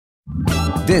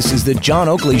This is the John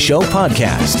Oakley Show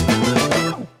podcast.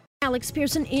 Alex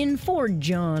Pierson in for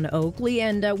John Oakley,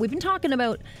 and we've been talking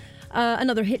about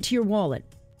another hit to your wallet,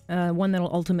 one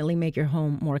that'll ultimately make your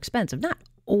home more expensive. Not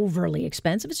overly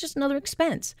expensive, it's just another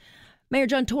expense. Mayor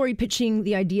John Tory pitching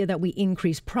the idea that we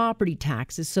increase property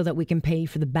taxes so that we can pay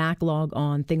for the backlog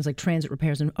on things like transit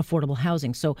repairs and affordable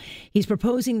housing. So he's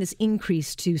proposing this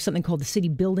increase to something called the City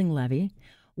Building Levy,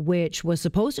 which was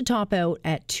supposed to top out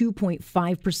at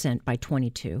 2.5% by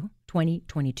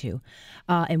 2022.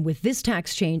 And with this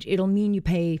tax change, it'll mean you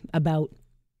pay about,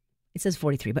 it says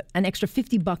 43, but an extra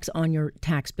 $50 on your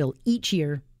tax bill each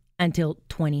year until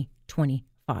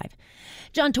 2025.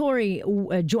 John Tory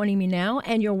joining me now,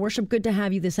 and Your Worship, good to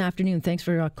have you this afternoon. Thanks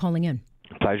for calling in.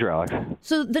 Pleasure, Alex.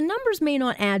 So the numbers may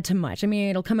not add to much. I mean,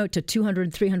 it'll come out to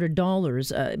 $200,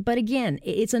 $300. But again,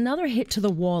 it's another hit to the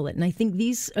wallet. And I think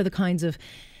these are the kinds of,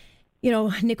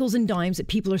 nickels and dimes that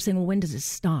people are saying, well, when does it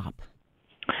stop?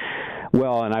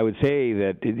 Well, and I would say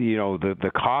that,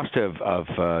 the cost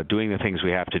of doing the things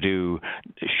we have to do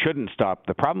shouldn't stop.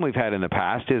 The problem we've had in the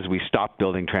past is we stopped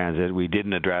building transit. We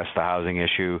didn't address the housing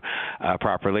issue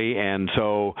properly. And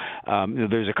so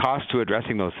there's a cost to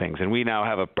addressing those things. And we now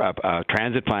have a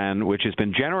transit plan, which has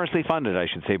been generously funded, I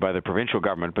should say, by the provincial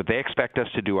government, but they expect us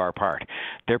to do our part.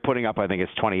 They're putting up, I think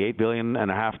it's $28.5 billion.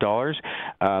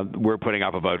 We're putting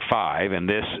up about $5 billion, and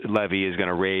this levy is going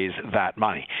to raise that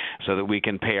money so that we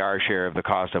can pay our share of the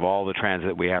cost of all the transit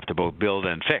that we have to both build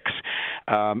and fix.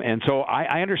 And so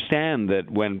I understand that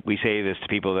when we say this to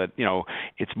people that,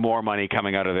 it's more money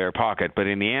coming out of their pocket. But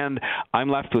in the end, I'm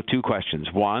left with two questions.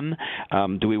 One,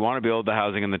 do we want to build the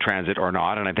housing and the transit or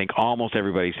not? And I think almost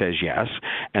everybody says yes.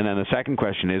 And then the second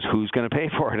question is, who's going to pay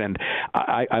for it? And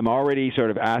I'm already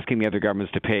sort of asking the other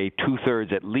governments to pay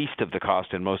 2/3 at least of the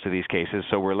cost in most of these cases.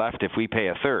 So we're left, if we pay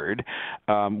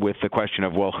 1/3, with the question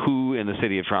of, well, who in the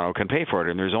city of Toronto can pay for it?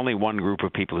 And there's only one group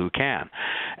of people who can,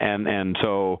 and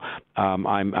so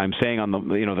I'm saying on the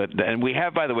that, and we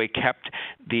have, by the way, kept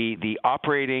the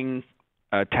operating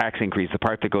tax increase, the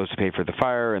part that goes to pay for the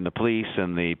fire and the police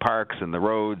and the parks and the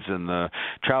roads and the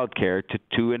child care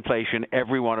to inflation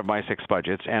every one of my 6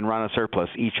 budgets, and run a surplus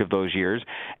each of those years,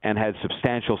 and had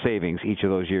substantial savings each of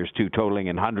those years too, totaling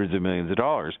in hundreds of millions of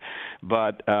dollars.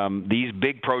 But these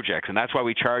big projects, and that's why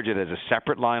we charge it as a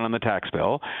separate line on the tax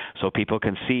bill so people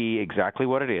can see exactly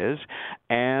what it is,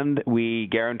 and we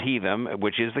guarantee them,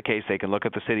 which is the case, they can look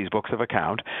at the city's books of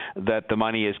account, that the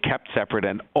money is kept separate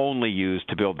and only used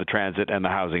to build the transit and the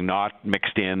housing, not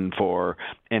mixed in for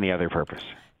any other purpose.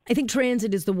 I think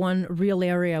transit is the one real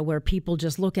area where people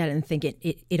just look at it and think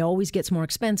it always gets more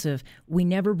expensive. We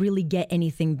never really get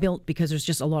anything built because there's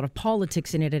just a lot of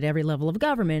politics in it at every level of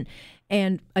government.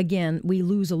 And again, we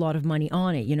lose a lot of money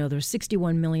on it. There's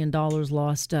 $61 million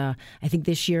lost, I think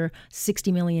this year,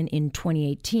 $60 million in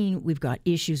 2018. We've got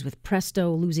issues with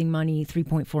Presto losing money,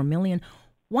 $3.4 million.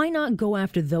 Why not go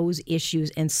after those issues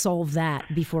and solve that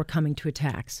before coming to a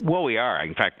tax? Well, we are.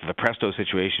 In fact, the Presto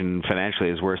situation financially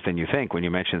is worse than you think when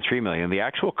you mention $3 million. The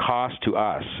actual cost to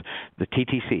us, the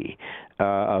TTC,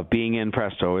 of being in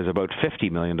Presto is about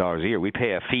 $50 million a year. We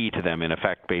pay a fee to them, in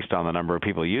effect, based on the number of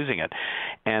people using it.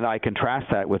 And I contrast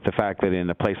that with the fact that in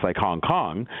a place like Hong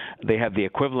Kong, they have the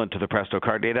equivalent to the Presto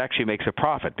card. It actually makes a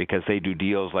profit because they do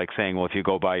deals like saying, well, if you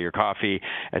go buy your coffee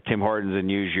at Tim Hortons and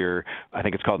use your, I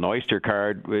think it's called an Oyster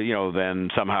card, then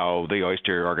somehow the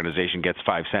Oyster organization gets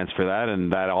 5 cents for that,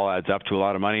 and that all adds up to a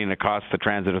lot of money, and it costs the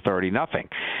transit authority nothing.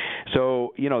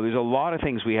 So, there's a lot of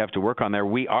things we have to work on there.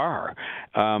 We are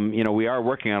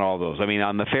working on all those. I mean,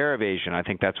 on the fare evasion, I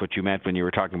think that's what you meant when you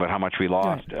were talking about how much we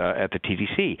lost at the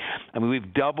TTC. I mean,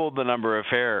 we've doubled the number of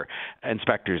fare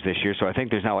inspectors this year, so I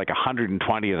think there's now like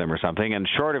 120 of them or something. And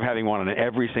short of having one on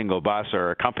every single bus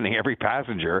or accompanying every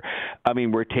passenger, I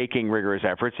mean, we're taking rigorous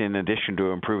efforts in addition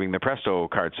to improving the Presto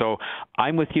card. So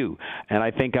I'm with you. And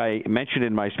I think I mentioned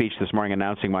in my speech this morning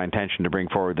announcing my intention to bring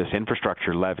forward this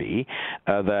infrastructure levy,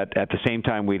 that at the same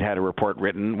time we'd had a report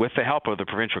written, with the help of the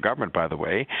provincial government, by the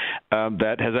way,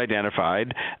 that has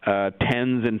identified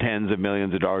tens and tens of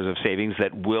millions of dollars of savings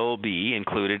that will be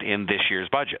included in this year's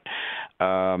budget.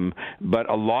 But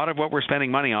a lot of what we're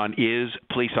spending money on is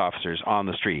police officers on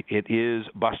the street. It is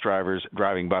bus drivers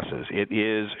driving buses. It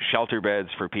is shelter beds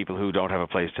for people who don't have a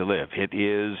place to live. It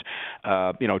is,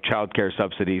 child care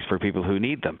subsidies for people who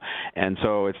need them. And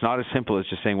so it's not as simple as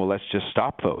just saying, well, let's just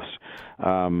stop those.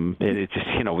 It's just,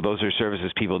 those are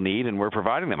services people need, and we're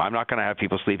providing them. I'm not going to have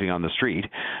people sleeping on the street.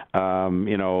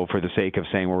 for the sake of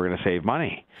saying we're going to save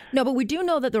money. No, but we do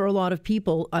know that there are a lot of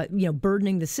people,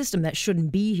 burdening the system that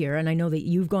shouldn't be here. And I know that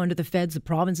you've gone to the feds, the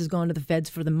province has gone to the feds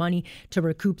for the money to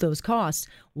recoup those costs.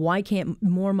 Why can't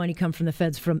more money come from the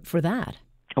feds for that?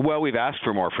 Well, we've asked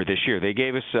for more for this year. They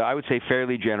gave us, I would say,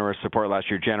 fairly generous support last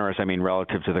year. Generous, I mean,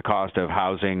 relative to the cost of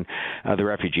housing the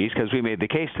refugees, because we made the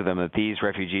case to them that these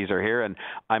refugees are here. And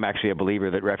I'm actually a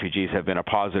believer that refugees have been a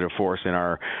positive force in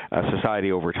our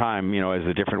society over time, as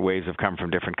the different waves have come from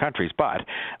different countries. But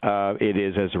it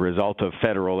is as a result of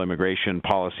federal immigration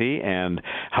policy and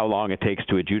how long it takes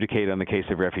to adjudicate on the case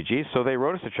of refugees. So they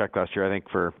wrote us a check last year, I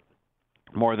think, for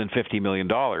more than $50 million,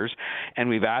 and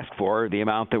we've asked for the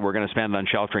amount that we're going to spend on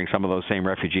sheltering some of those same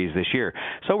refugees this year.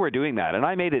 So we're doing that. And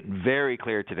I made it very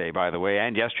clear today, by the way,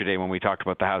 and yesterday when we talked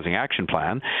about the Housing Action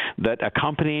Plan, that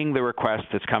accompanying the request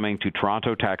that's coming to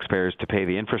Toronto taxpayers to pay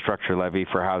the infrastructure levy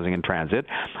for housing and transit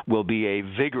will be a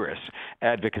vigorous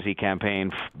advocacy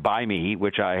campaign by me,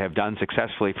 which I have done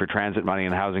successfully for transit money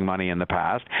and housing money in the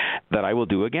past, that I will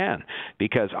do again.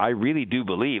 Because I really do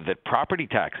believe that property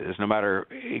taxes, no matter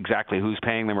exactly who's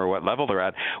paying them or what level they're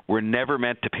at, were never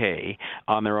meant to pay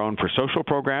on their own for social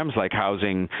programs like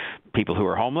housing people who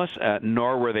are homeless,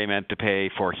 nor were they meant to pay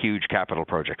for huge capital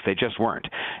projects. They just weren't.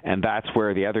 And that's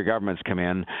where the other governments come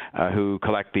in who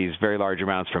collect these very large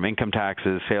amounts from income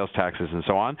taxes, sales taxes, and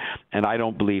so on. And I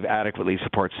don't believe adequately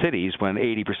support cities when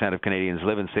 80% of Canadians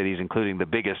live in cities, including the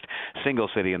biggest single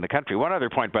city in the country. One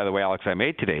other point, by the way, Alex, I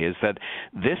made today is that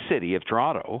this city of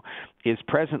Toronto is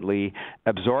presently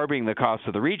absorbing the cost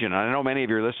of the region. And I know many of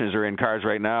your listeners are in cars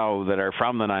right now that are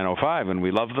from the 905, and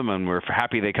we love them, and we're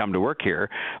happy they come to work here.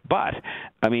 But,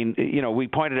 I mean, we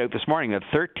pointed out this morning that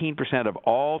 13% of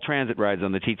all transit rides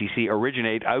on the TTC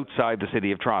originate outside the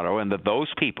city of Toronto, and that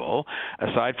those people,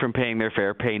 aside from paying their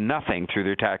fare, pay nothing through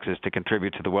their taxes to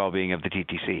contribute to the well-being of the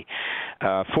TTC.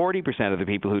 40% of the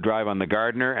people who drive on the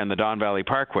Gardiner and the Don Valley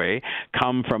Parkway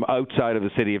come from outside of the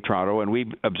city of Toronto, and we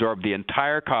absorb the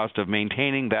entire cost of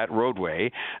maintaining that roadway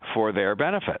for their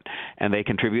benefit, and they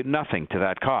contribute nothing to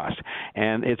that cost.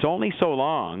 And it's only so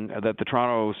long that the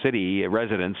Toronto City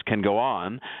residents can go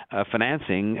on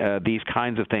financing these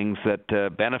kinds of things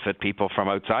that benefit people from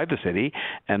outside the city,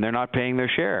 and they're not paying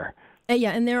their share.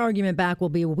 Yeah, and their argument back will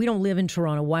be, well, we don't live in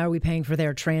Toronto. Why are we paying for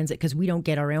their transit? Because we don't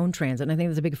get our own transit. And I think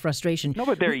that's a big frustration. No,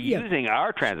 but they're using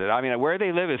our transit. I mean, where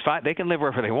they live is fine. They can live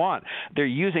wherever they want. They're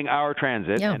using our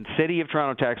transit. Yeah. And City of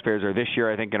Toronto taxpayers are this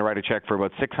year, I think, going to write a check for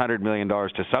about $600 million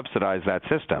to subsidize that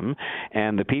system.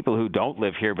 And the people who don't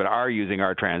live here but are using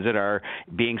our transit are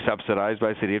being subsidized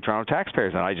by City of Toronto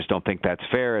taxpayers. And I just don't think that's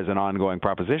fair as an ongoing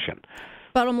proposition.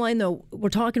 Bottom line, though, we're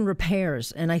talking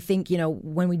repairs, and I think,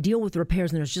 when we deal with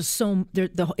repairs, and there's just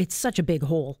it's such a big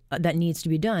hole that needs to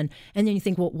be done, and then you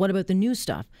think, well, what about the new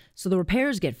stuff? So the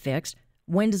repairs get fixed.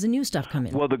 When does the new stuff come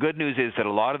in? Well, the good news is that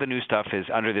a lot of the new stuff is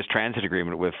under this transit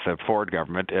agreement with the Ford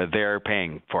government. They're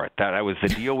paying for it. That was the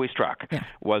deal we struck,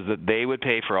 was that they would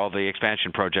pay for all the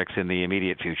expansion projects in the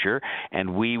immediate future,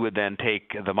 and we would then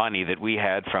take the money that we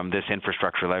had from this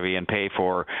infrastructure levy and pay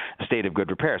for state of good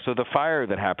repair. So the fire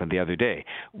that happened the other day,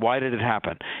 why did it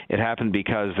happen? It happened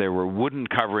because there were wooden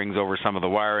coverings over some of the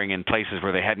wiring in places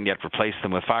where they hadn't yet replaced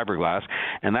them with fiberglass,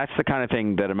 and that's the kind of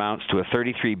thing that amounts to a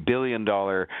 $33 billion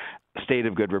state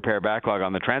of good repair backlog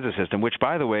on the transit system, which,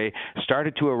 by the way,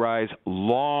 started to arise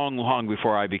long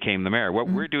before I became the mayor.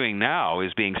 What we're doing now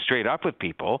is being straight up with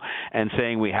people and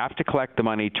saying we have to collect the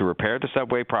money to repair the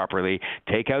subway properly,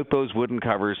 take out those wooden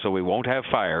covers so we won't have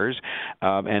fires,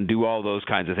 and do all those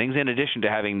kinds of things, in addition to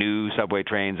having new subway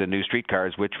trains and new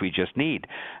streetcars, which we just need.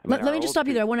 Let me just stop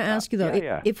you there. I want to ask you, though,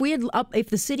 if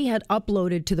the city had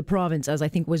uploaded to the province, as I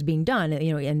think was being done,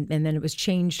 and then it was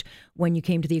changed when you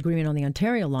came to the agreement on the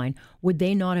Ontario line, would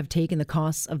they not have taken the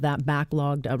costs of that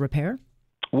backlogged repair?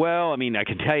 Well, I mean, I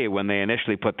can tell you when they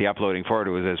initially put the uploading forward,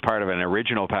 it was as part of an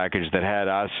original package that had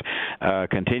us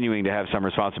continuing to have some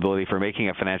responsibility for making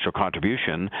a financial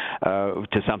contribution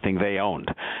to something they owned.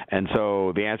 And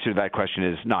so the answer to that question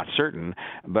is not certain,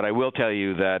 but I will tell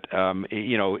you that,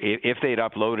 if they'd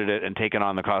uploaded it and taken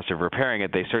on the cost of repairing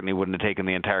it, they certainly wouldn't have taken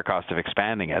the entire cost of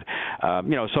expanding it.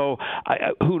 So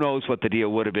who knows what the deal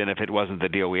would have been if it wasn't the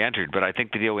deal we entered, but I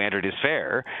think the deal we entered is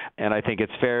fair, and I think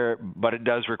it's fair, but it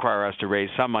does require us to raise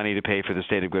some money to pay for the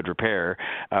state of good repair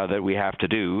that we have to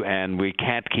do, and we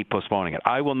can't keep postponing it.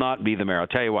 I will not be the mayor. I'll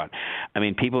tell you what. I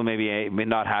mean, people may be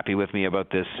not happy with me about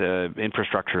this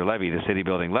infrastructure levy, the city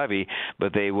building levy,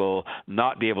 but they will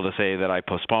not be able to say that I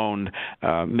postponed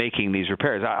making these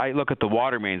repairs. I look at the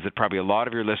water mains that probably a lot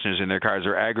of your listeners in their cars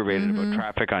are aggravated about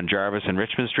traffic on Jarvis and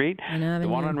Richmond Street. The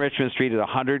one on Richmond Street is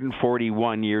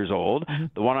 141 years old.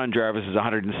 The one on Jarvis is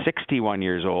 161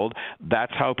 years old.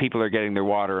 That's how people are getting their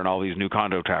water in all these new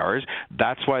condo towers.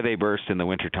 That's why they burst in the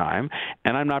wintertime.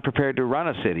 And I'm not prepared to run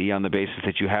a city on the basis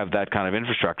that you have that kind of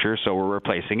infrastructure, so we're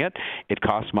replacing it. It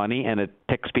costs money, and it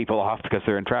ticks people off because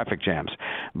they're in traffic jams.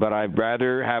 But I'd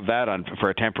rather have that for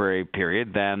a temporary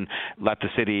period than let the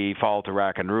city fall to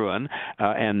rack and ruin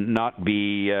and not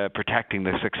be protecting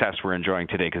the success we're enjoying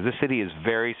today, because this city is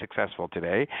very successful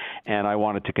today, and I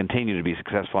want it to continue to be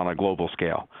successful on a global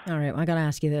scale. All right, well, I got to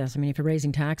ask you this. I mean, if you're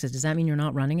raising taxes, does that mean you're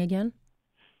not running again?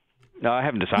 No, I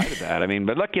haven't decided that. I mean,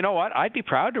 but look, you know what? I'd be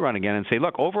proud to run again and say,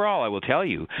 look, overall, I will tell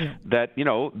you that,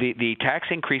 the tax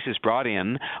increases brought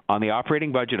in on the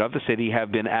operating budget of the city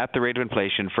have been at the rate of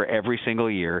inflation for every single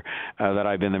year that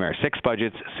I've been the mayor. 6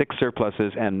 budgets, 6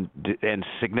 surpluses, and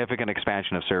significant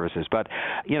expansion of services. But,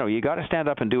 you got to stand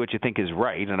up and do what you think is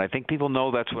right, and I think people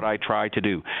know that's what I try to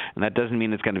do. And that doesn't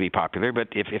mean it's going to be popular, but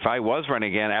if I was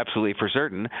running again, absolutely for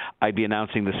certain, I'd be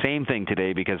announcing the same thing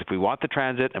today, because if we want the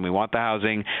transit and we want the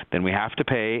housing, then we have to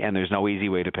pay, and there's no easy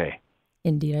way to pay.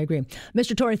 Indeed, I agree.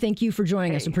 Mr. Tory, thank you for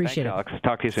joining us. Appreciate it. Alex.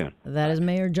 Talk to you soon. That is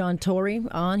Mayor John Tory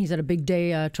on. He's had a big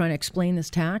day trying to explain this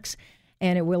tax,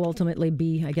 and it will ultimately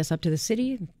be, I guess, up to the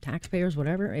city, taxpayers,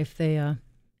 whatever, if they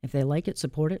like it,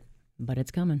 support it, but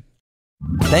it's coming.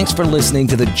 Thanks for listening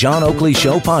to the John Oakley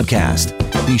Show podcast.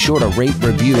 Be sure to rate,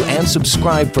 review, and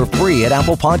subscribe for free at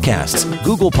Apple Podcasts,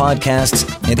 Google Podcasts,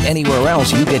 and anywhere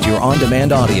else you get your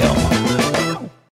on-demand audio.